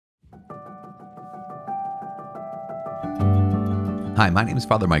Hi, my name is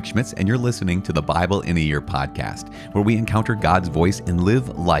Father Mike Schmitz, and you're listening to the Bible in a Year podcast, where we encounter God's voice and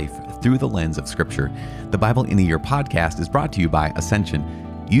live life through the lens of Scripture. The Bible in a Year podcast is brought to you by Ascension.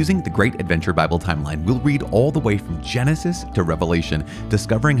 Using the Great Adventure Bible Timeline, we'll read all the way from Genesis to Revelation,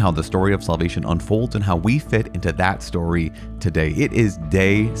 discovering how the story of salvation unfolds and how we fit into that story today. It is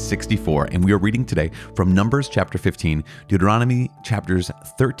day 64, and we are reading today from Numbers chapter 15, Deuteronomy chapters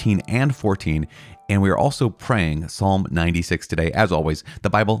 13 and 14, and we are also praying Psalm 96 today. As always, the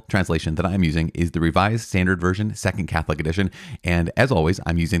Bible translation that I'm using is the Revised Standard Version, Second Catholic Edition. And as always,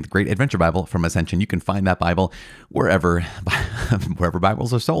 I'm using the Great Adventure Bible from Ascension. You can find that Bible wherever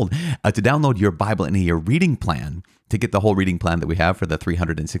Bibles are sold. To download your Bible in a Year reading plan, to get the whole reading plan that we have for the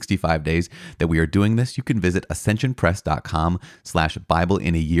 365 days that we are doing this, you can visit ascensionpress.com/Bible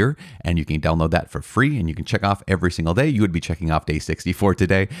in a Year, and you can download that for free, and you can check off every single day. You would be checking off day 64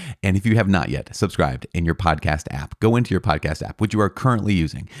 today. And if you have not yet subscribed in your podcast app, go into your podcast app, which you are currently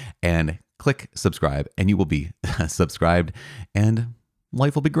using, and click subscribe, and you will be subscribed, and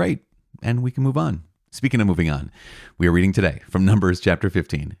life will be great, and we can move on. Speaking of moving on, we are reading today from Numbers chapter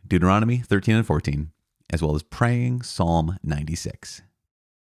 15, Deuteronomy 13 and 14, as well as praying Psalm 96.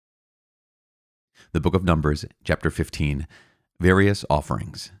 The book of Numbers, chapter 15, various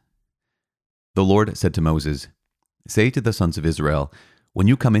offerings. The Lord said to Moses, "Say to the sons of Israel, when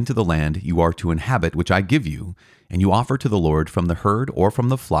you come into the land you are to inhabit, which I give you, and you offer to the Lord from the herd or from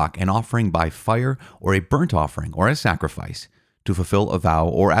the flock an offering by fire or a burnt offering or a sacrifice, to fulfill a vow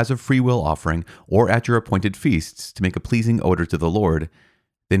or as a freewill offering or at your appointed feasts to make a pleasing odor to the Lord,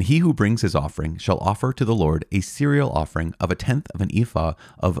 then he who brings his offering shall offer to the Lord a cereal offering of 1/10 of an ephah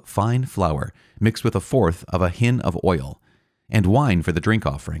of fine flour, mixed with 1/4 of a hin of oil, and wine for the drink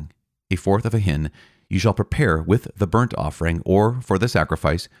offering. 1/4 of a hin you shall prepare with the burnt offering or for the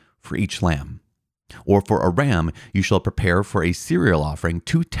sacrifice for each lamb. Or for a ram you shall prepare for a cereal offering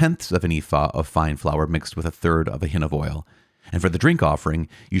 2/10 of an ephah of fine flour mixed with 1/3 of a hin of oil. And for the drink offering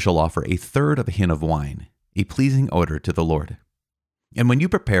you shall offer 1/3 of a hin of wine, a pleasing odor to the Lord. And when you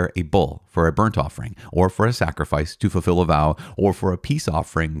prepare a bull for a burnt offering, or for a sacrifice to fulfill a vow, or for a peace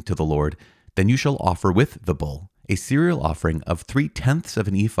offering to the Lord, then you shall offer with the bull a cereal offering of 3/10 of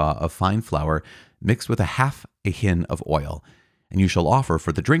an ephah of fine flour mixed with 1/2 a hin of oil. And you shall offer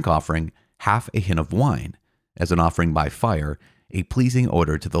for the drink offering 1/2 a hin of wine, as an offering by fire, a pleasing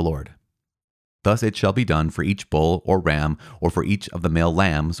odor to the Lord. Thus it shall be done for each bull or ram, or for each of the male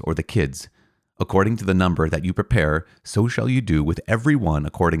lambs or the kids. According to the number that you prepare, so shall you do with every one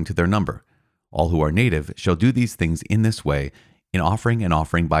according to their number. All who are native shall do these things in this way, in offering an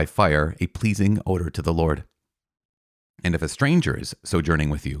offering by fire, a pleasing odor to the Lord. And if a stranger is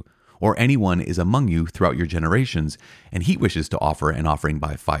sojourning with you, or anyone is among you throughout your generations, and he wishes to offer an offering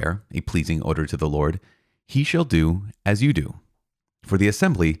by fire, a pleasing odor to the Lord, he shall do as you do. For the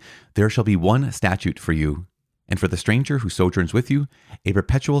assembly there shall be one statute for you, and for the stranger who sojourns with you, a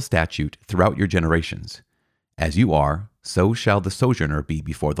perpetual statute throughout your generations. As you are, so shall the sojourner be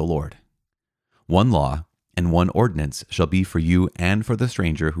before the Lord. One law and one ordinance shall be for you and for the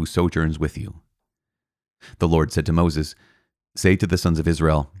stranger who sojourns with you." The Lord said to Moses, "Say to the sons of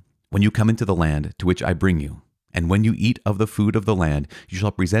Israel, when you come into the land to which I bring you, and when you eat of the food of the land, you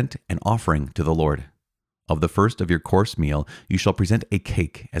shall present an offering to the Lord. Of the first of your course meal you shall present a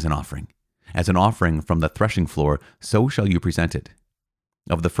cake as an offering. As an offering from the threshing floor, so shall you present it.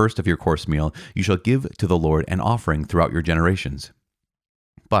 Of the first of your course meal you shall give to the Lord an offering throughout your generations.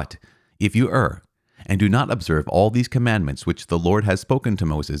 But if you err, and do not observe all these commandments which the Lord has spoken to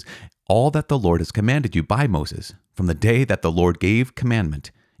Moses, all that the Lord has commanded you by Moses, from the day that the Lord gave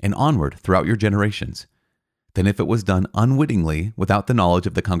commandment, and onward throughout your generations, then if it was done unwittingly without the knowledge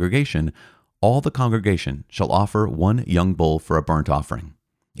of the congregation, all the congregation shall offer one young bull for a burnt offering,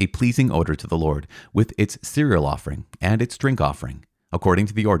 a pleasing odor to the Lord, with its cereal offering and its drink offering, according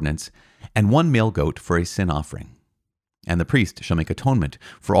to the ordinance, and one male goat for a sin offering. And the priest shall make atonement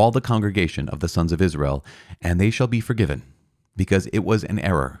for all the congregation of the sons of Israel, and they shall be forgiven, because it was an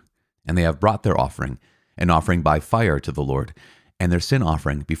error, and they have brought their offering, an offering by fire to the Lord, and their sin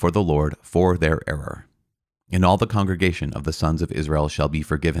offering before the Lord for their error. And all the congregation of the sons of Israel shall be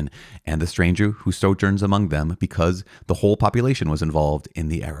forgiven, and the stranger who sojourns among them, because the whole population was involved in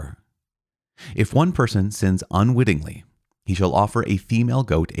the error. If one person sins unwittingly, he shall offer a female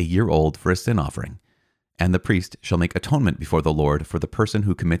goat a year old for a sin offering, and the priest shall make atonement before the Lord for the person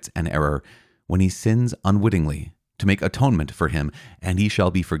who commits an error when he sins unwittingly, to make atonement for him, and he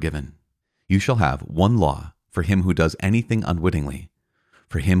shall be forgiven. You shall have one law for him who does anything unwittingly,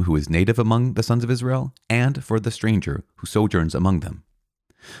 for him who is native among the sons of Israel, and for the stranger who sojourns among them.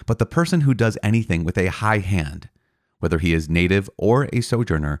 But the person who does anything with a high hand, whether he is native or a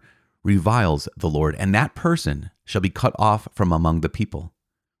sojourner, reviles the Lord, and that person shall be cut off from among the people.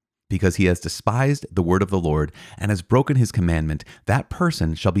 Because he has despised the word of the Lord and has broken his commandment, that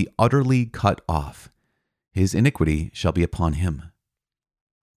person shall be utterly cut off. His iniquity shall be upon him.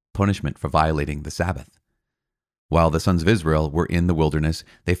 Punishment for violating the Sabbath. While the sons of Israel were in the wilderness,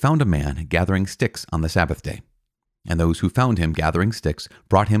 they found a man gathering sticks on the Sabbath day. And those who found him gathering sticks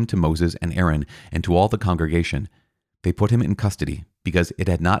brought him to Moses and Aaron and to all the congregation. They put him in custody, because it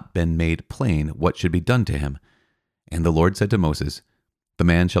had not been made plain what should be done to him. And the Lord said to Moses, "The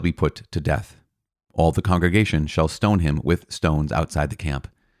man shall be put to death. All the congregation shall stone him with stones outside the camp."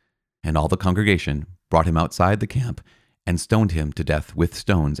 And all the congregation brought him outside the camp and stoned him to death with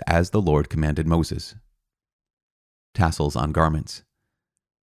stones, as the Lord commanded Moses. Tassels on garments.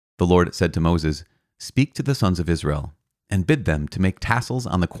 The Lord said to Moses, "Speak to the sons of Israel, and bid them to make tassels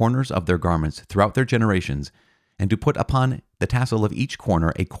on the corners of their garments throughout their generations, and to put upon the tassel of each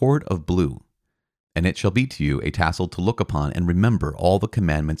corner a cord of blue. And it shall be to you a tassel to look upon and remember all the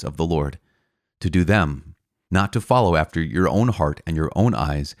commandments of the Lord, to do them, not to follow after your own heart and your own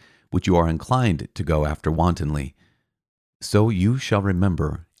eyes, which you are inclined to go after wantonly. So you shall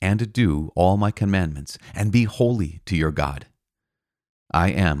remember and do all my commandments, and be holy to your God. I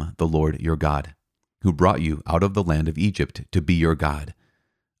am the Lord your God, who brought you out of the land of Egypt to be your God.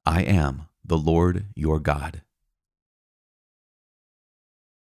 I am the Lord your God."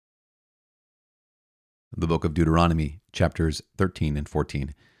 The book of Deuteronomy, chapters 13 and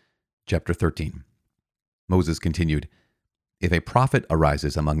 14. Chapter 13. Moses continued, "If a prophet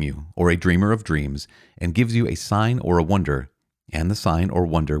arises among you, or a dreamer of dreams, and gives you a sign or a wonder, and the sign or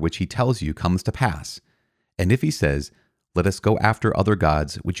wonder which he tells you comes to pass, and if he says, 'Let us go after other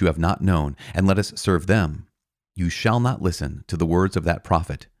gods which you have not known, and let us serve them,' you shall not listen to the words of that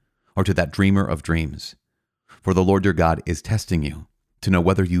prophet, or to that dreamer of dreams. For the Lord your God is testing you, to know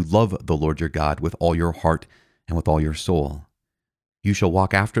whether you love the Lord your God with all your heart and with all your soul. You shall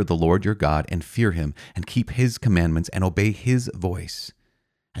walk after the Lord your God and fear him, and keep his commandments and obey his voice,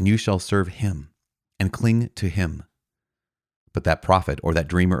 and you shall serve him and cling to him. But that prophet or that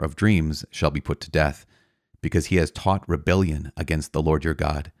dreamer of dreams shall be put to death, because he has taught rebellion against the Lord your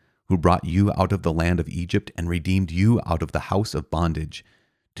God, who brought you out of the land of Egypt and redeemed you out of the house of bondage,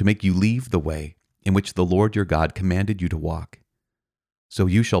 to make you leave the way in which the Lord your God commanded you to walk. So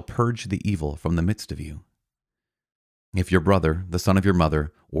you shall purge the evil from the midst of you. If your brother, the son of your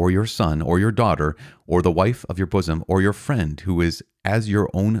mother, or your son, or your daughter, or the wife of your bosom, or your friend who is as your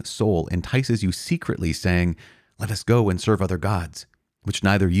own soul entices you secretly, saying, 'Let us go and serve other gods,' which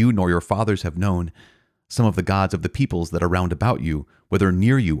neither you nor your fathers have known, some of the gods of the peoples that are round about you, whether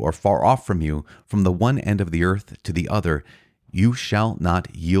near you or far off from you, from the one end of the earth to the other, you shall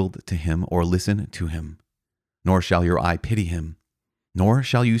not yield to him or listen to him, nor shall your eye pity him, nor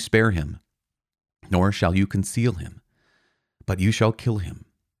shall you spare him, nor shall you conceal him, but you shall kill him.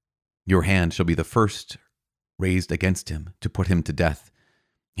 Your hand shall be the first raised against him to put him to death,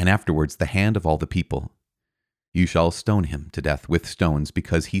 and afterwards the hand of all the people. You shall stone him to death with stones,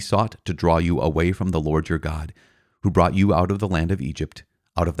 because he sought to draw you away from the Lord your God, who brought you out of the land of Egypt,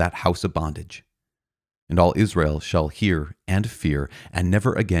 out of that house of bondage. And all Israel shall hear and fear, and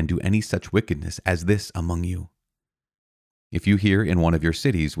never again do any such wickedness as this among you. If you hear in one of your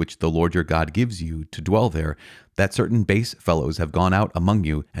cities, which the Lord your God gives you to dwell there, that certain base fellows have gone out among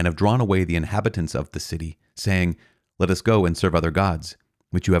you and have drawn away the inhabitants of the city, saying, 'Let us go and serve other gods,'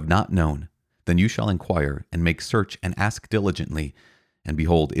 which you have not known, then you shall inquire and make search and ask diligently. And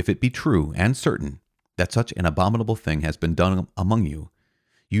behold, if it be true and certain that such an abominable thing has been done among you,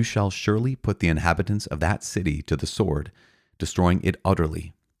 you shall surely put the inhabitants of that city to the sword, destroying it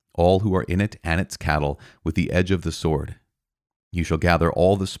utterly, all who are in it and its cattle, with the edge of the sword. You shall gather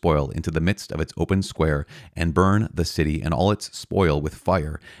all the spoil into the midst of its open square, and burn the city and all its spoil with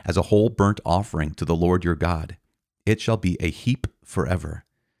fire, as a whole burnt offering to the Lord your God. It shall be a heap forever.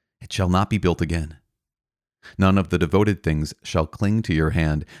 It shall not be built again. None of the devoted things shall cling to your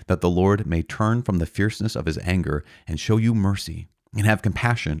hand, that the Lord may turn from the fierceness of his anger, and show you mercy, and have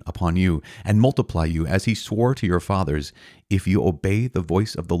compassion upon you, and multiply you, as he swore to your fathers, if you obey the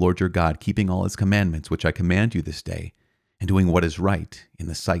voice of the Lord your God, keeping all his commandments which I command you this day, and doing what is right in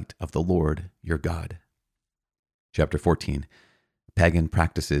the sight of the Lord your God." Chapter 14. Pagan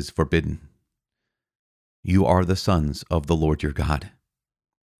practices forbidden. You are the sons of the Lord your God.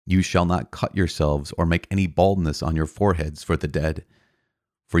 You shall not cut yourselves or make any baldness on your foreheads for the dead,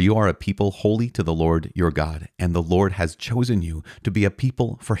 for you are a people holy to the Lord your God, and the Lord has chosen you to be a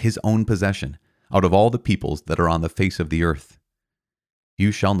people for his own possession, out of all the peoples that are on the face of the earth.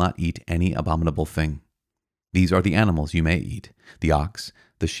 You shall not eat any abominable thing. These are the animals you may eat: the ox,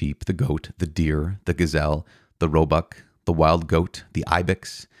 the sheep, the goat, the deer, the gazelle, the roebuck, the wild goat, the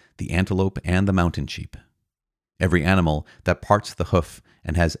ibex, the antelope, and the mountain sheep. Every animal that parts the hoof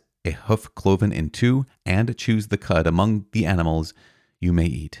and has a hoof cloven in two and chews the cud among the animals you may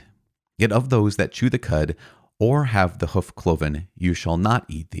eat. Yet of those that chew the cud or have the hoof cloven, you shall not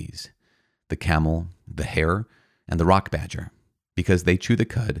eat these: the camel, the hare, and the rock badger, because they chew the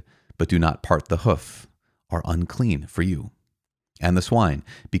cud but do not part the hoof, are unclean for you. And the swine,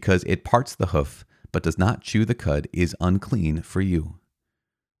 because it parts the hoof but does not chew the cud, is unclean for you.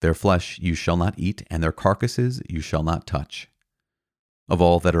 Their flesh you shall not eat, and their carcasses you shall not touch. Of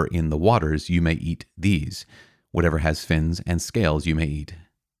all that are in the waters you may eat these: whatever has fins and scales you may eat.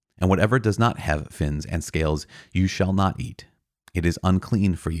 And whatever does not have fins and scales you shall not eat. It is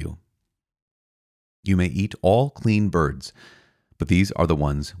unclean for you. You may eat all clean birds, but these are the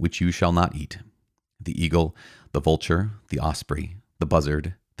ones which you shall not eat: the eagle, the vulture, the osprey, the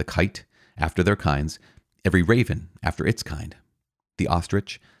buzzard, the kite, after their kinds, every raven after its kind, the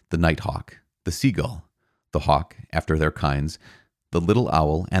ostrich, the nighthawk, the seagull, the hawk after their kinds, the little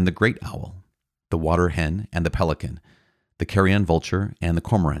owl and the great owl, the water hen and the pelican, the carrion vulture and the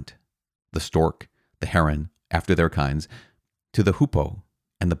cormorant, the stork, the heron after their kinds, to the hoopoe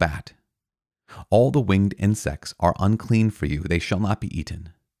and the bat. All the winged insects are unclean for you; they shall not be eaten.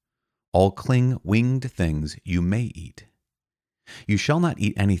 All winged things you may eat. You shall not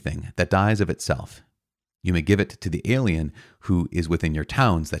eat anything that dies of itself. You may give it to the alien who is within your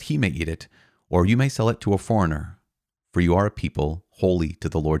towns, that he may eat it, or you may sell it to a foreigner, for you are a people holy to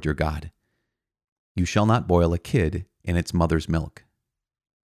the Lord your God. You shall not boil a kid in its mother's milk.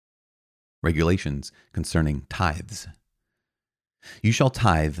 Regulations concerning tithes. You shall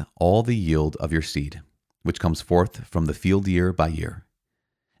tithe all the yield of your seed, which comes forth from the field year by year,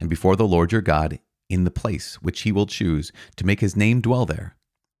 and before the Lord your God, in the place which he will choose to make his name dwell there.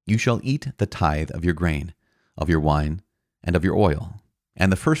 You shall eat the tithe of your grain, of your wine, and of your oil,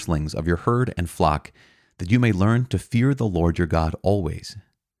 and the firstlings of your herd and flock, that you may learn to fear the Lord your God always.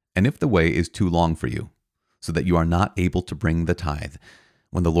 And if the way is too long for you, so that you are not able to bring the tithe,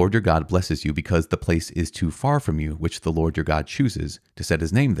 when the Lord your God blesses you because the place is too far from you, which the Lord your God chooses to set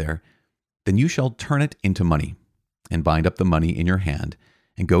his name there, then you shall turn it into money, and bind up the money in your hand,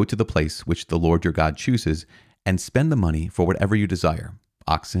 and go to the place which the Lord your God chooses, and spend the money for whatever you desire: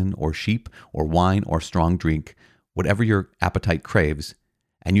 oxen, or sheep, or wine, or strong drink, whatever your appetite craves,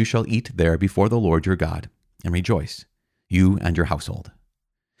 and you shall eat there before the Lord your God, and rejoice, you and your household.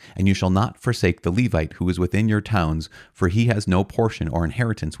 And you shall not forsake the Levite who is within your towns, for he has no portion or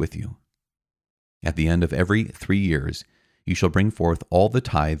inheritance with you. At the end of every 3 years, you shall bring forth all the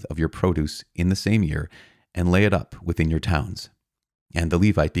tithe of your produce in the same year, and lay it up within your towns. And the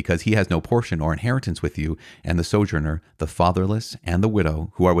Levite, because he has no portion or inheritance with you, and the sojourner, the fatherless, and the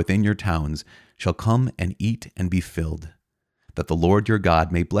widow, who are within your towns, shall come and eat and be filled, that the Lord your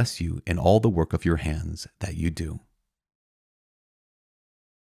God may bless you in all the work of your hands that you do.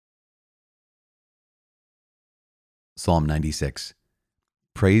 Psalm 96.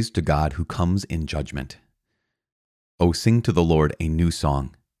 Praise to God who comes in judgment. O sing to the Lord a new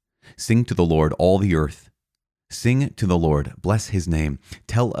song. Sing to the Lord, all the earth. Sing to the Lord, bless his name.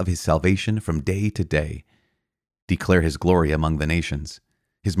 Tell of his salvation from day to day. Declare his glory among the nations,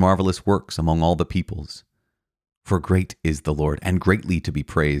 his marvelous works among all the peoples. For great is the Lord, and greatly to be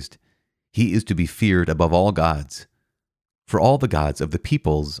praised. He is to be feared above all gods. For all the gods of the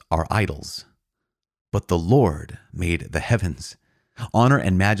peoples are idols. But the Lord made the heavens. Honor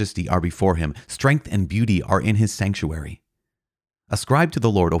and majesty are before him. Strength and beauty are in his sanctuary. Ascribe to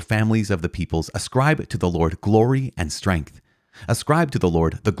the Lord, O families of the peoples. Ascribe to the Lord glory and strength. Ascribe to the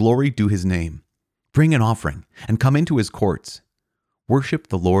Lord the glory due his name. Bring an offering and come into his courts. Worship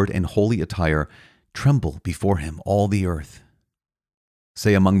the Lord in holy attire. Tremble before him, all the earth.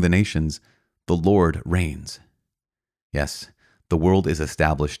 Say among the nations, the Lord reigns. Yes, the world is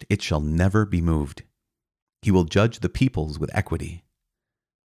established. It shall never be moved. He will judge the peoples with equity.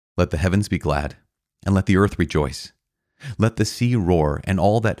 Let the heavens be glad, and let the earth rejoice. Let the sea roar, and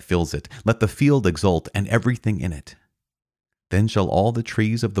all that fills it. Let the field exult, and everything in it. Then shall all the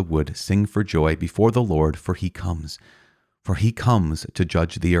trees of the wood sing for joy before the Lord, for he comes to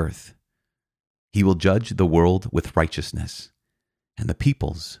judge the earth. He will judge the world with righteousness, and the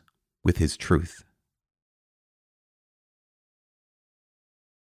peoples with his truth.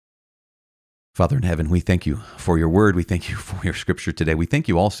 Father in heaven, we thank you for your word. We thank you for your scripture today. We thank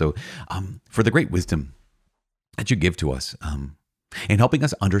you also for the great wisdom that you give to us in helping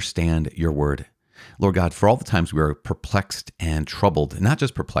us understand your word. Lord God, for all the times we are perplexed and troubled, not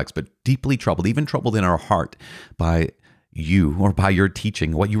just perplexed, but deeply troubled, even troubled in our heart by you or by your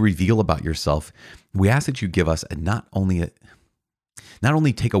teaching, what you reveal about yourself, we ask that you give us not only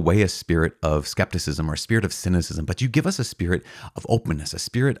take away a spirit of skepticism or a spirit of cynicism, but you give us a spirit of openness, a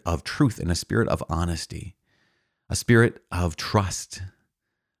spirit of truth, and a spirit of honesty, a spirit of trust.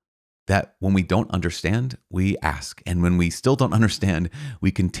 That when we don't understand, we ask. And when we still don't understand,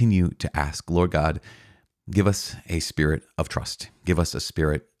 we continue to ask. Lord God, give us a spirit of trust. Give us a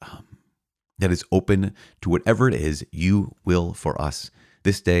spirit that is open to whatever it is you will for us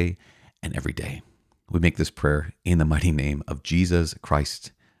this day and every day. We make this prayer in the mighty name of Jesus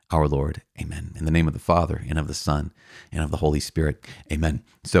Christ, our Lord. Amen. In the name of the Father, and of the Son, and of the Holy Spirit. Amen.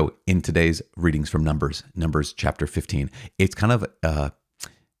 So in today's readings from Numbers chapter 15, it's kind of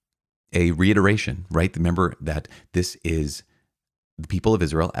a reiteration, right? Remember that this is the people of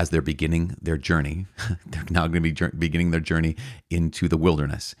Israel as they're beginning their journey. They're now going to be beginning their journey into the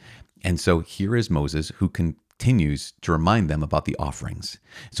wilderness. And so here is Moses, who continues to remind them about the offerings.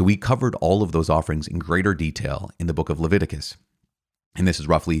 So we covered all of those offerings in greater detail in the book of Leviticus. And this is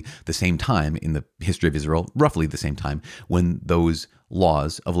roughly the same time in the history of Israel, roughly the same time when those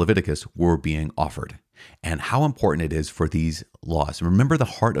laws of Leviticus were being offered. And how important it is for these laws. Remember, the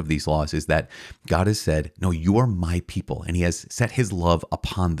heart of these laws is that God has said, no, you are my people, and he has set his love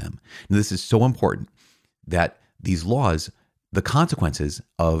upon them. And this is so important that these laws, the consequences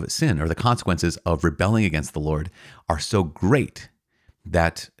of sin or the consequences of rebelling against the Lord are so great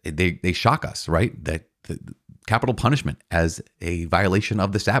that they shock us, right? That the capital punishment as a violation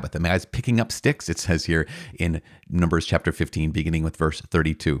of the Sabbath, as picking up sticks, it says here in Numbers chapter 15, beginning with verse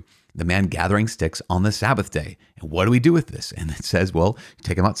 32. The man gathering sticks on the Sabbath day. And what do we do with this? And it says, well,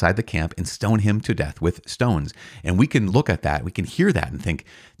 take him outside the camp and stone him to death with stones. And we can look at that, we can hear that and think,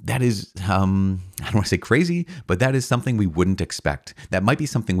 that is, I don't want to say crazy, but that is something we wouldn't expect. That might be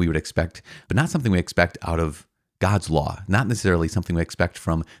something we would expect, but not something we expect out of God's law, not necessarily something we expect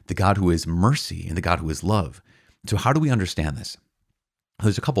from the God who is mercy and the God who is love. So how do we understand this?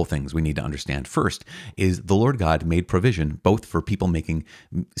 There's a couple of things we need to understand. First is the Lord God made provision both for people making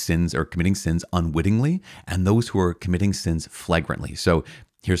sins or committing sins unwittingly and those who are committing sins flagrantly. So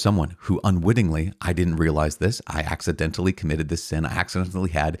here's someone who unwittingly, I didn't realize this, I accidentally committed this sin, I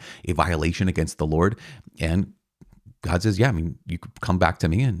accidentally had a violation against the Lord, and God says, yeah, you could come back to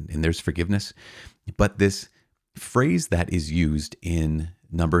me and there's forgiveness. But this phrase that is used in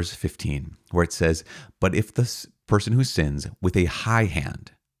Numbers 15, where it says, but if the person who sins with a high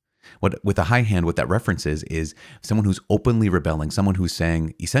hand, what that references is someone who's openly rebelling, someone who's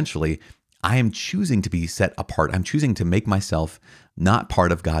saying, essentially, I am choosing to be set apart. I'm choosing to make myself not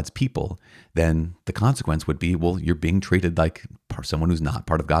part of God's people. Then the consequence would be, well, you're being treated like someone who's not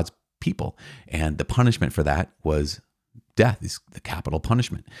part of God's people. And the punishment for that was death, is the capital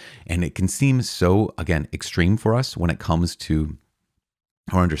punishment. And it can seem so, again, extreme for us when it comes to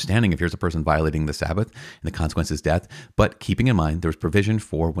our understanding if here's a person violating the Sabbath and the consequence is death. But keeping in mind, there's provision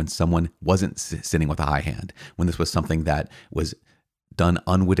for when someone wasn't sinning with a high hand, when this was something that was done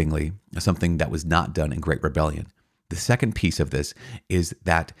unwittingly, something that was not done in great rebellion. The second piece of this is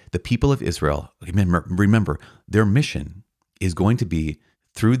that the people of Israel, remember, their mission is going to be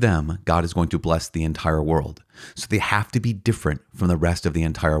through them, God is going to bless the entire world. So they have to be different from the rest of the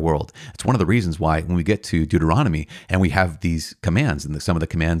entire world. It's one of the reasons why when we get to Deuteronomy and we have these commands, and some of the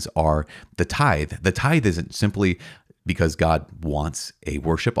commands are the tithe. The tithe isn't simply because God wants a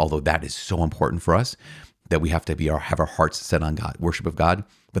worship, although that is so important for us, that we have to have our hearts set on God, worship of God.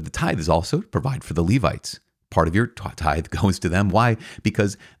 But the tithe is also to provide for the Levites. Part of your tithe goes to them. Why?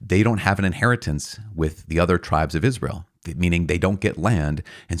 Because they don't have an inheritance with the other tribes of Israel, meaning they don't get land.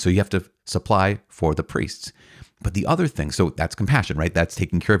 And so you have to supply for the priests. But the other thing, so that's compassion, right? That's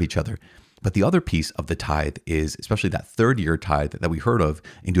taking care of each other. But the other piece of the tithe is, especially that third year tithe that we heard of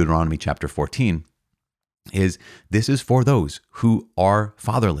in Deuteronomy chapter 14, is this is for those who are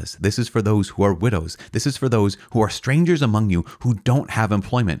fatherless. This is for those who are widows. This is for those who are strangers among you who don't have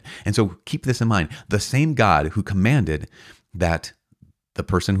employment. And so keep this in mind. The same God who commanded that the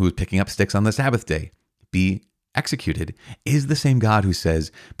person who is picking up sticks on the Sabbath day be executed is the same God who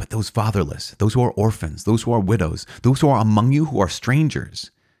says, but those fatherless, those who are orphans, those who are widows, those who are among you who are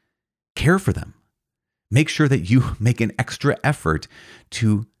strangers, care for them. Make sure that you make an extra effort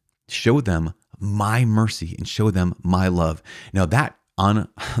to show them my mercy and show them my love. Now that on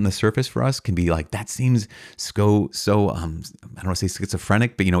the surface for us can be like, that seems so I don't want to say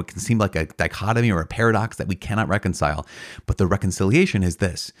schizophrenic, but it can seem like a dichotomy or a paradox that we cannot reconcile. But the reconciliation is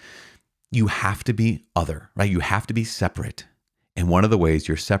this: you have to be other, right? You have to be separate. And one of the ways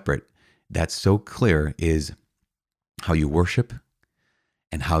you're separate that's so clear is how you worship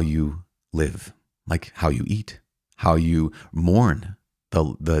and how you live, like how you eat, how you mourn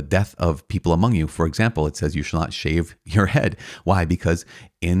the death of people among you. For example, it says you shall not shave your head. Why? Because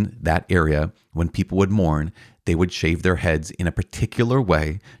in that area, when people would mourn, they would shave their heads in a particular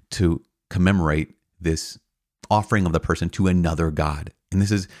way to commemorate this offering of the person to another god. And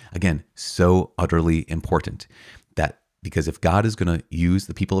this is, again, so utterly important that because if God is going to use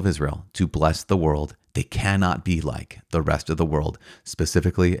the people of Israel to bless the world, they cannot be like the rest of the world,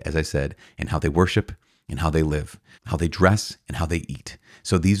 specifically, as I said, in how they worship and how they live, how they dress and how they eat.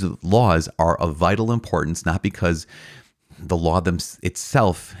 So these laws are of vital importance, not because the law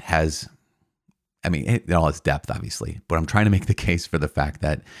itself has, it all has depth, obviously, but I'm trying to make the case for the fact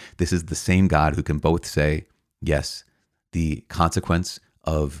that this is the same God who can both say, yes, the consequence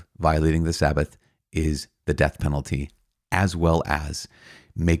of violating the Sabbath is the death penalty, as well as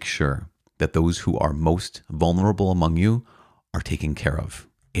make sure that those who are most vulnerable among you are taken care of.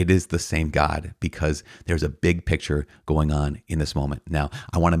 It is the same God because there's a big picture going on in this moment. Now,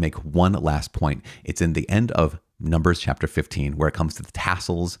 I want to make one last point. It's in the end of Numbers chapter 15, where it comes to the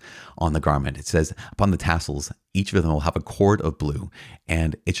tassels on the garment. It says, upon the tassels, each of them will have a cord of blue,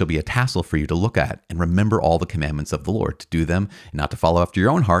 and it shall be a tassel for you to look at and remember all the commandments of the Lord, to do them, and not to follow after your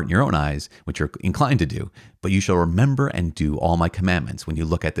own heart and your own eyes, which you're inclined to do. But you shall remember and do all my commandments when you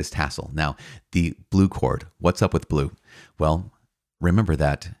look at this tassel. Now, the blue cord, what's up with blue? Well, remember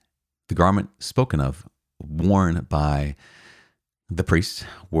that the garment spoken of, worn by the priests,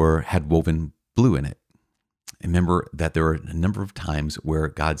 had woven blue in it. Remember that there are a number of times where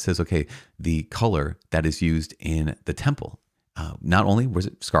God says, okay, the color that is used in the temple, not only was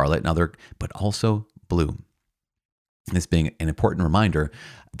it scarlet, but also blue. This being an important reminder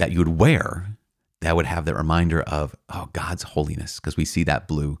that you would wear, that would have that reminder of, God's holiness, because we see that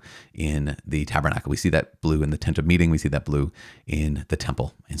blue in the tabernacle. We see that blue in the tent of meeting. We see that blue in the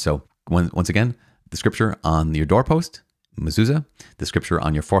temple. And so once again, the scripture on your doorpost, mezuzah, the scripture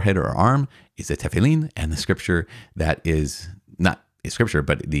on your forehead or arm is a tefillin, and the scripture that is not a scripture,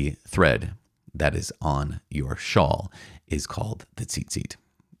 but the thread that is on your shawl is called the tzitzit,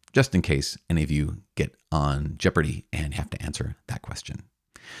 just in case any of you get on Jeopardy and have to answer that question.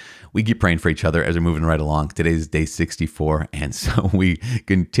 We keep praying for each other as we're moving right along. Today is day 64, and so we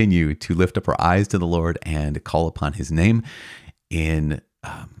continue to lift up our eyes to the Lord and call upon his name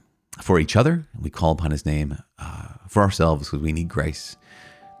for each other. We call upon his name for ourselves because we need grace.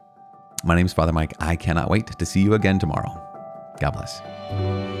 My name is Father Mike. I cannot wait to see you again tomorrow. God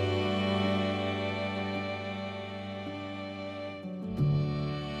bless.